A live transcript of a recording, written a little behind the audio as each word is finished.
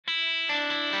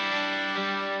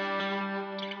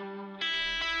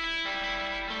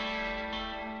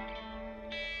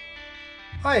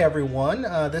Hi everyone,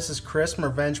 this is Chris from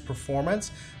Revenge Performance.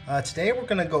 Today we're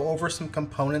going to go over some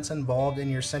components involved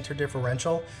in your center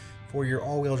differential for your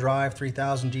all-wheel drive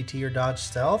 3000 GT or Dodge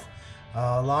Stealth.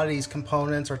 A lot of these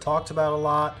components are talked about a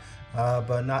lot,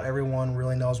 but not everyone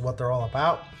really knows what they're all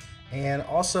about. And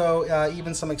also,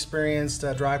 even some experienced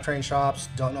drivetrain shops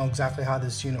don't know exactly how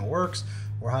this unit works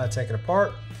or how to take it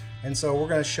apart. And so we're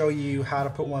going to show you how to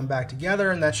put one back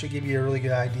together, and that should give you a really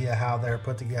good idea how they're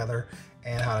put together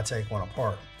and how to take one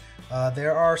apart.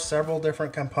 There are several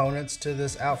different components to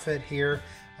this outfit here.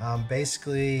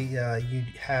 Basically, you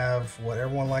have what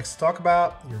everyone likes to talk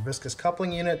about, your viscous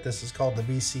coupling unit. This is called the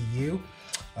VCU.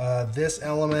 This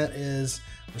element is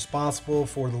responsible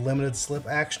for the limited slip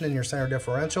action in your center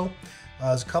differential.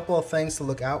 There's a couple of things to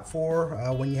look out for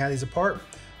when you have these apart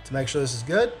to make sure this is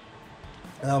good.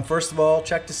 First of all,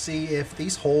 check to see if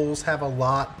these holes have a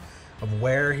lot of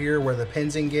wear here where the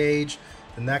pins engage.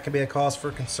 Then that can be a cause for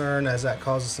concern, as that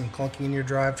causes some clunking in your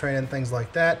drivetrain and things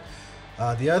like that.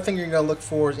 The other thing you're going to look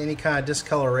for is any kind of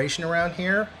discoloration around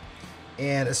here,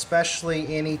 and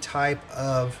especially any type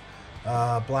of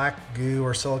black goo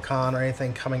or silicone or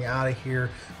anything coming out of here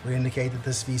would indicate that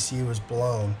this VCU is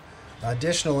blown.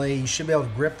 Additionally, you should be able to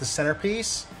grip the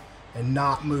centerpiece and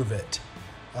not move it.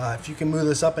 If you can move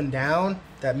this up and down,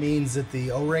 that means that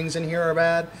the O-rings in here are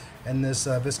bad and this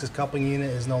viscous coupling unit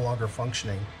is no longer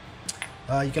functioning.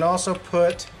 You can also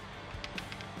put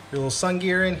your little sun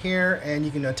gear in here and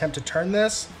you can attempt to turn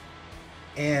this.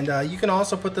 And you can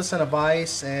also put this in a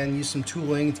vise and use some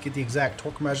tooling to get the exact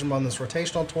torque measurement on this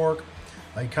rotational torque.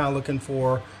 You're kind of looking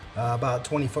for about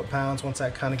 20 foot-pounds once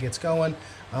that kind of gets going.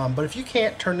 But if you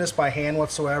can't turn this by hand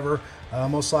whatsoever,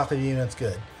 most likely the unit's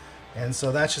good. And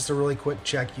so that's just a really quick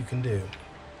check you can do.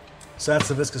 So that's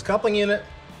the viscous coupling unit.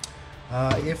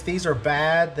 If these are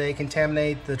bad, they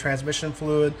contaminate the transmission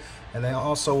fluid, and they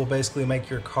also will basically make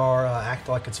your car act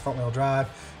like it's front-wheel drive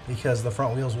because the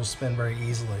front wheels will spin very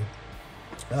easily.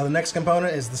 The next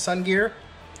component is the sun gear.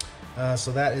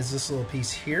 So that is this little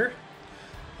piece here.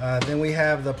 Then we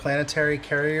have the planetary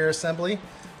carrier assembly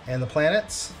and the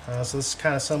planets. So this is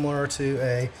kind of similar to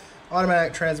a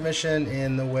automatic transmission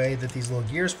in the way that these little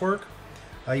gears work.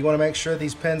 You want to make sure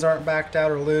these pins aren't backed out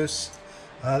or loose.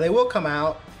 They will come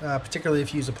out, particularly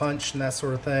if you use a punch and that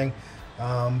sort of thing,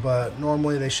 but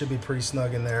normally they should be pretty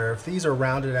snug in there. If these are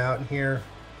rounded out in here,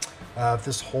 if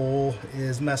this hole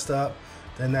is messed up,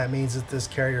 then that means that this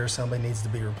carrier assembly needs to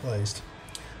be replaced.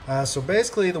 So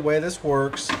basically the way this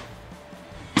works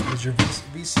is your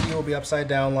VCU will be upside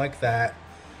down like that.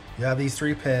 You have these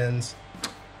three pins.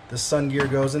 The sun gear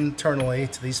goes internally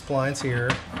to these splines here.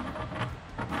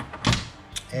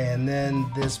 And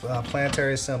then this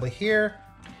planetary assembly here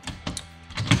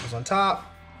goes on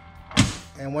top.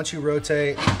 And once you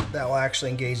rotate, that will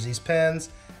actually engage these pins,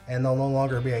 and there'll no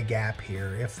longer be a gap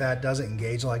here. If that doesn't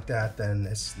engage like that, then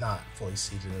it's not fully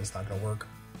seated and it's not going to work.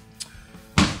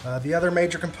 The other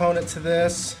major component to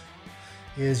this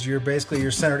is basically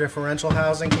your center differential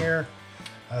housing here.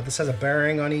 This has a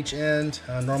bearing on each end.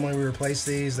 Normally we replace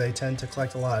these. They tend to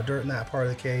collect a lot of dirt in that part of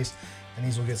the case, and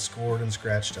these will get scored and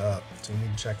scratched up. So you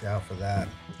need to check out for that.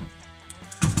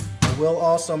 I will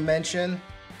also mention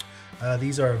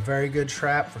these are a very good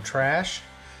trap for trash.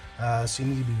 So you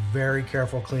need to be very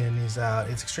careful cleaning these out.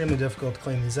 It's extremely difficult to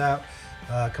clean these out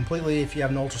completely. If you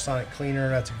have an ultrasonic cleaner,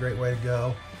 that's a great way to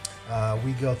go.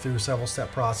 We go through a several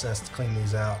step process to clean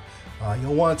these out.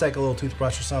 You'll want to take a little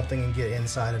toothbrush or something and get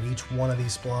inside of each one of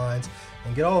these splines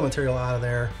and get all the material out of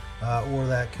there, or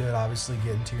that could obviously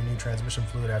get into your new transmission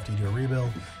fluid after you do a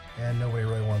rebuild, and nobody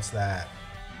really wants that.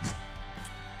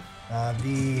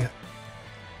 The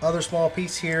other small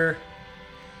piece here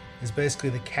is basically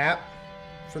the cap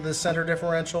for the center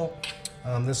differential.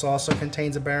 This also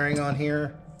contains a bearing on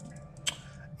here,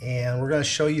 and we're going to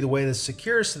show you the way this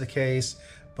secures to the case,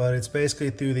 but it's basically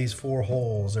through these four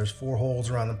holes. There's four holes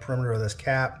around the perimeter of this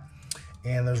cap,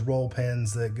 and there's roll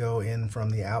pins that go in from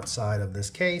the outside of this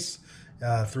case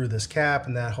through this cap,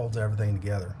 and that holds everything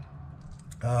together.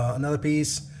 Another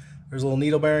piece, there's a little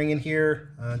needle bearing in here.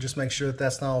 Just make sure that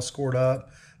that's not all scored up.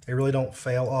 They really don't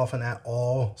fail often at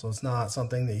all, so it's not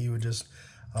something that you would just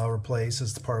replace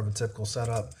as part of a typical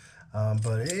setup.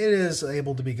 But it is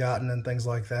able to be gotten and things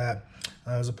like that.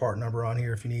 There's a part number on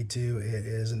here if you need to. It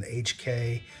is an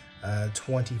HK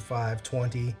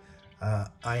 2520.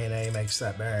 INA makes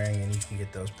that bearing, and you can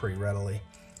get those pretty readily.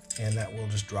 And that will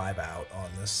just drive out on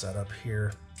this setup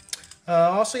here.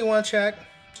 Also, you want to check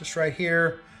just right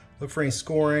here, look for any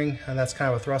scoring, and that's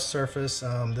kind of a thrust surface.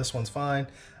 This one's fine.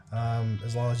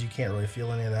 As long as you can't really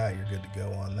feel any of that, you're good to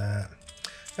go on that.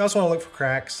 You also want to look for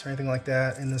cracks or anything like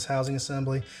that in this housing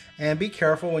assembly. And be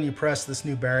careful when you press this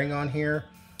new bearing on here.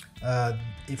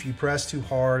 If you press too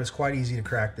hard, it's quite easy to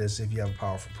crack this if you have a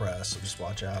powerful press, so just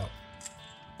watch out.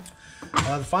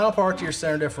 The final part to your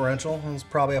center differential is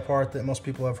probably a part that most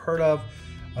people have heard of.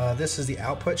 This is the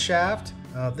output shaft.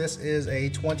 This is a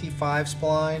 25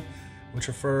 spline, which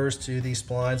refers to the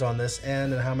splines on this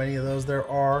end and how many of those there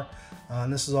are.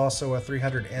 And this is also a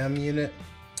 300M unit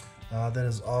that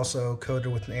is also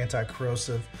coated with an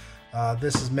anti-corrosive.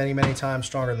 This is many, many times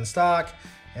stronger than stock,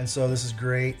 and so this is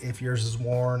great if yours is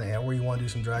worn or you want to do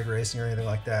some drag racing or anything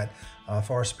like that.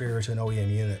 Far superior to an OEM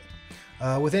unit.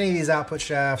 With any of these output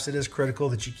shafts, it is critical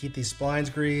that you keep these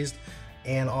splines greased,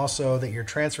 and also that your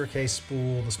transfer case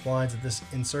spool, the splines that this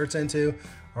inserts into,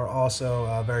 are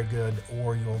also very good,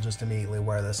 or you'll just immediately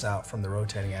wear this out from the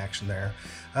rotating action there.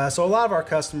 So a lot of our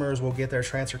customers will get their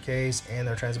transfer case and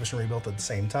their transmission rebuilt at the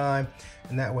same time,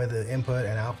 and that way the input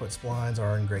and output splines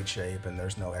are in great shape and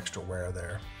there's no extra wear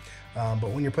there.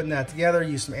 But when you're putting that together,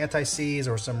 use some anti-seize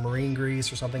or some marine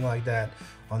grease or something like that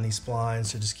on these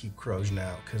splines to just keep corrosion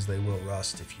out, because they will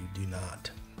rust if you do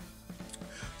not.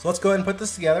 So let's go ahead and put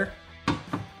this together.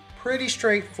 Pretty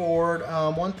straightforward.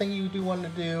 One thing you do want to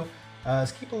do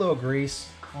is keep a little grease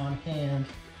on hand,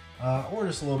 or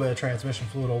just a little bit of transmission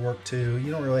fluid will work too.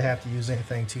 You don't really have to use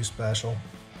anything too special.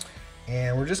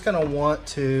 And we're just going to want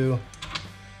to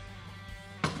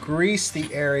grease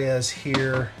the areas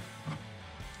here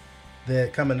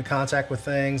that come into contact with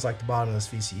things like the bottom of this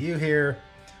VCU here.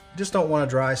 You just don't want a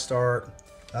dry start.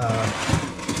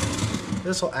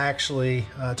 This will actually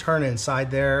turn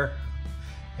inside there,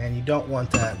 and you don't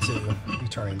want that to be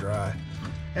turning dry.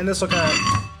 And this will kind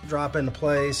of drop into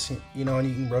place, you know, and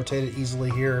you can rotate it easily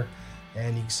here,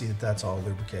 and you can see that that's all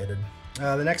lubricated.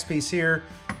 The next piece here,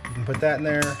 you can put that in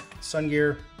there, sun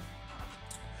gear,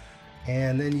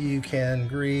 and then you can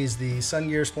grease the sun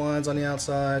gear splines on the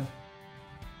outside,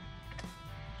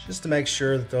 just to make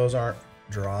sure that those aren't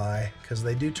dry, because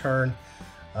they do turn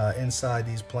inside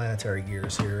these planetary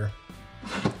gears here.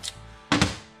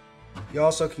 You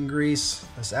also can grease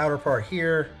this outer part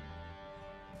here.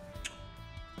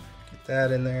 Get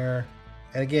that in there.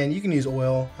 And again, you can use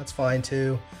oil, that's fine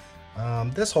too.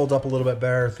 This holds up a little bit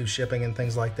better through shipping and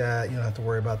things like that. You don't have to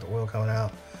worry about the oil coming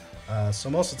out. So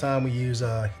most of the time we use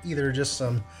either just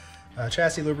some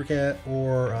chassis lubricant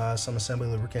or some assembly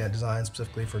lubricant designed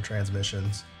specifically for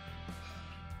transmissions.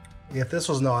 If this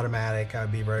was an automatic,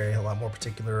 I'd be a lot more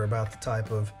particular about the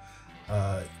type of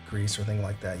grease or thing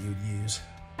like that you would use.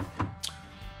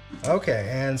 Okay,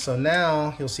 and so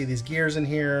now you'll see these gears in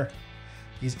here.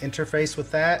 These interface with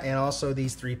that, and also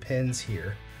these 3 pins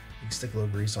here. You can stick a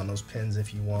little grease on those pins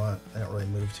if you want. They don't really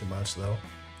move too much though.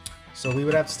 So we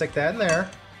would have to stick that in there.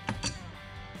 And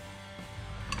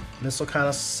this will kind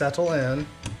of settle in.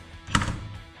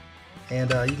 And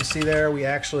you can see there, we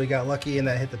actually got lucky and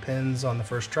that hit the pins on the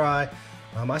first try.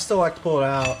 I still like to pull it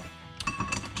out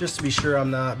just to be sure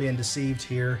I'm not being deceived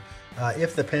here.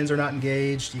 If the pins are not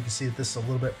engaged, you can see that this is a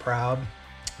little bit proud.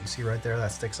 You can see right there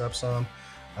that sticks up some.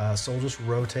 So we'll just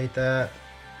rotate that.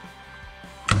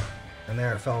 And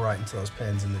there it fell right into those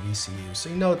pins in the VCU. So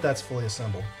you know that that's fully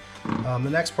assembled. The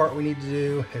next part we need to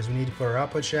do is we need to put our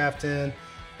output shaft in.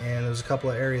 And there's a couple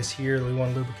of areas here that we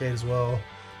want to lubricate as well.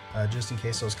 Just in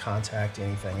case those contact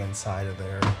anything inside of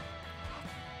there.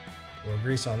 A little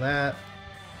grease on that.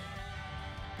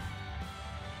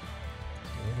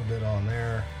 A little bit on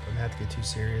there. Doesn't have to get too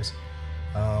serious.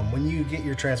 When you get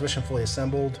your transmission fully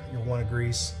assembled, you'll want to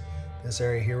grease this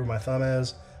area here where my thumb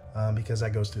is, because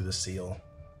that goes through the seal.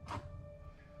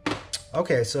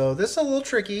 Okay, so this is a little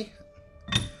tricky.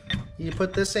 You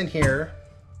put this in here,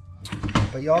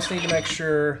 but you also need to make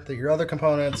sure that your other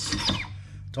components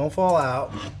don't fall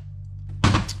out.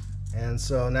 And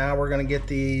so now we're going to get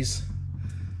these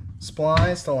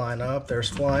splines to line up.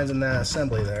 There's splines in that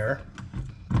assembly there.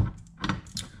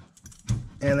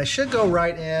 And they should go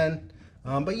right in,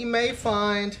 but you may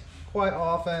find quite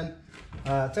often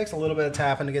it takes a little bit of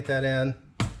tapping to get that in.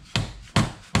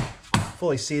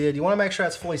 Fully seated. You want to make sure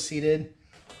it's fully seated,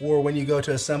 or when you go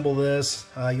to assemble this,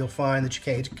 you'll find that you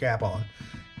can't get your cap on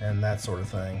and that sort of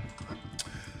thing.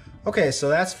 Okay, so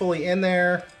that's fully in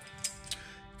there.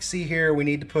 See here, we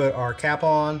need to put our cap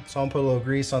on, so I'm gonna put a little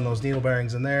grease on those needle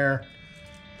bearings in there,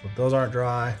 but those aren't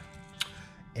dry.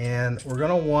 And we're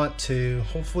gonna want to,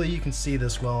 hopefully you can see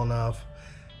this well enough,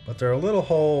 but there are little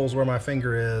holes where my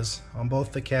finger is on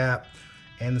both the cap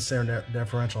and the center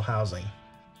differential housing.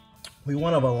 We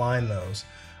want to align those.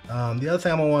 The other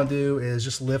thing I'm gonna want to do is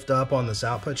just lift up on this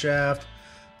output shaft,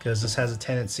 because this has a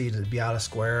tendency to be out of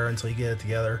square until you get it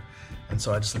together. And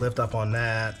so I just lift up on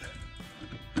that.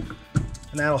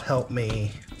 and that'll help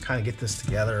me kind of get this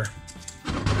together.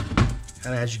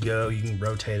 And as you go, you can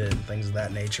rotate it and things of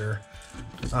that nature.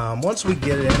 Once we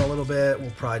get it in a little bit,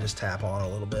 we'll probably just tap on a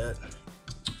little bit.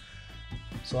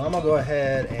 So I'm gonna go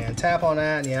ahead and tap on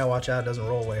that, and yeah, watch out it doesn't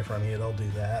roll away from you. They'll do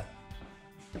that.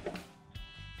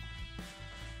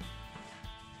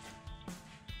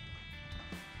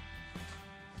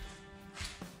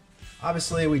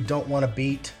 Obviously, we don't want to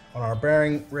beat on our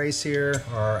bearing race here,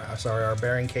 or sorry, our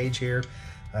bearing cage here.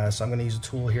 So I'm going to use a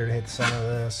tool here to hit the center of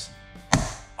this.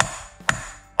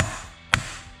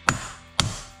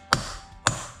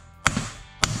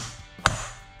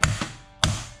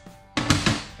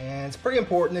 And it's pretty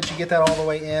important that you get that all the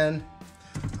way in.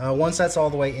 Once that's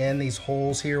all the way in, these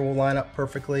holes here will line up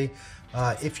perfectly.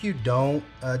 If you don't,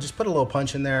 just put a little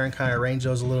punch in there and kind of arrange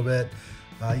those a little bit.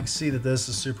 You can see that this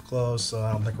is super close, so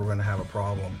I don't think we're going to have a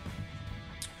problem.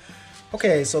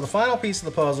 Okay, so the final piece of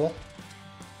the puzzle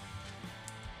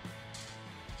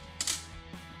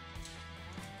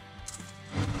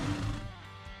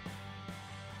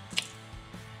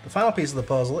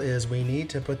is we need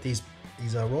to put these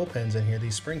roll pins in here,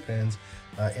 these spring pins,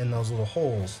 in those little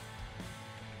holes.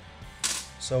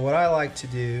 So what I like to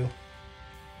do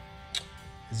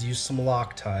is use some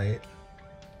Loctite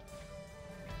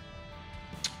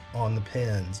on the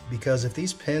pins, because if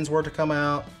these pins were to come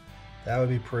out, that would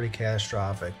be pretty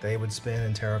catastrophic. They would spin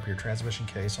and tear up your transmission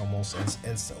case almost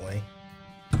instantly.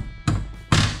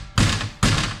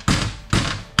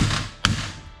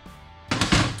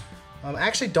 I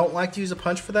actually don't like to use a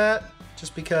punch for that,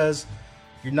 just because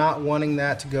you're not wanting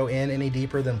that to go in any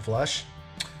deeper than flush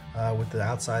with the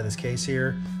outside of this case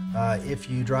here. If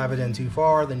you drive it in too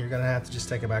far, then you're gonna have to just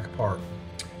take it back apart.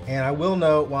 And I will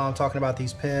note, while I'm talking about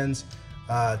these pins,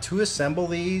 to assemble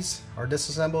these or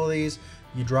disassemble these,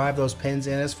 you drive those pins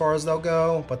in as far as they'll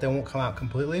go, but they won't come out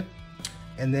completely.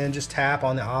 And then just tap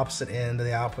on the opposite end of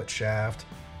the output shaft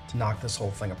to knock this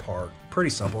whole thing apart. Pretty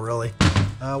simple, really.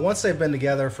 Once they've been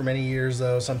together for many years,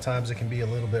 though, sometimes it can be a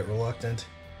little bit reluctant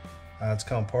to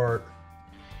come apart.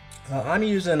 I'm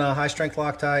using high strength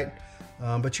Loctite,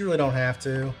 but you really don't have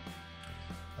to.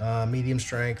 Medium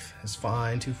strength is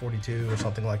fine, 242 or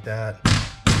something like that.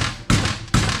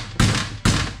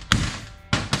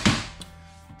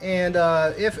 And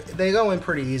if they go in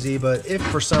pretty easy, but if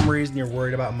for some reason you're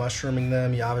worried about mushrooming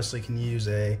them, you obviously can use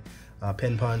a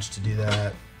pin punch to do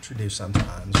that, which we do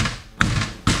sometimes.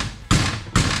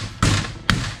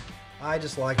 I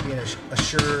just like being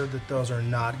assured that those are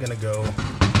not going to go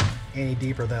any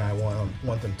deeper than I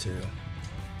want them to.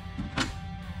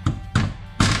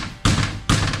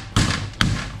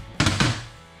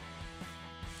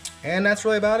 And that's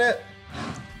really about it.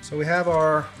 So we have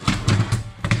our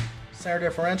center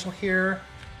differential here,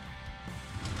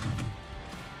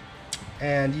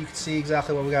 and you can see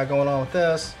exactly what we got going on with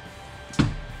this.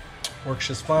 Works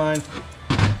just fine.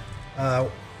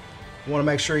 You want to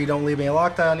make sure you don't leave any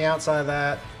Loctite on the outside of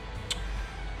that,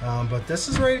 but this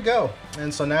is ready to go.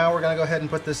 And so now we're going to go ahead and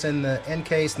put this in the end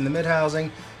case in the mid housing,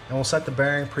 and we'll set the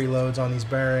bearing preloads on these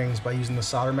bearings by using the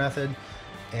solder method,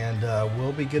 and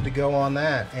we'll be good to go on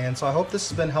that. And so I hope this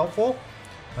has been helpful.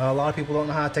 A lot of people don't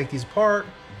know how to take these apart.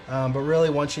 But really,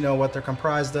 once you know what they're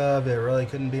comprised of, it really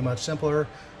couldn't be much simpler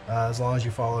as long as you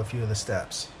follow a few of the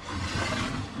steps.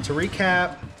 To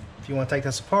recap, if you want to take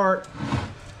this apart,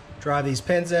 drive these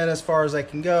pins in as far as they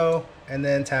can go, and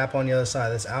then tap on the other side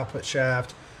of this output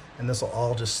shaft, and this will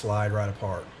all just slide right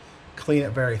apart. Clean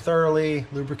it very thoroughly,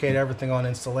 lubricate everything on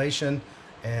installation,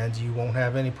 and you won't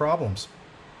have any problems.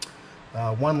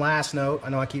 One last note, I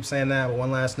know I keep saying that, but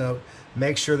one last note,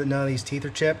 make sure that none of these teeth are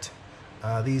chipped.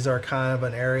 These are kind of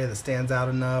an area that stands out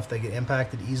enough. They get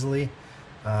impacted easily.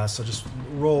 So just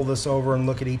roll this over and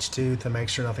look at each tooth to make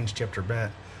sure nothing's chipped or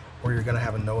bent, or you're going to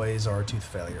have a noise or a tooth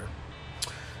failure.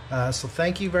 So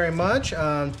thank you very much.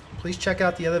 Please check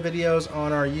out the other videos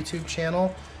on our YouTube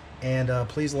channel, and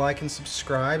please like and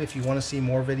subscribe if you want to see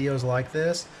more videos like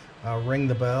this. Ring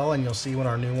the bell and you'll see when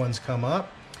our new ones come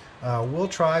up. We'll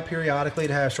try periodically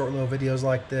to have short little videos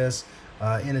like this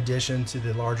in addition to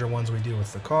the larger ones we do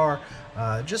with the car,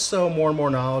 just so more and more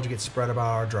knowledge gets spread about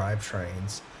our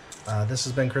drivetrains. This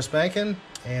has been Chris Bankin,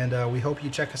 and we hope you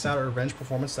check us out at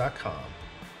revengeperformance.com.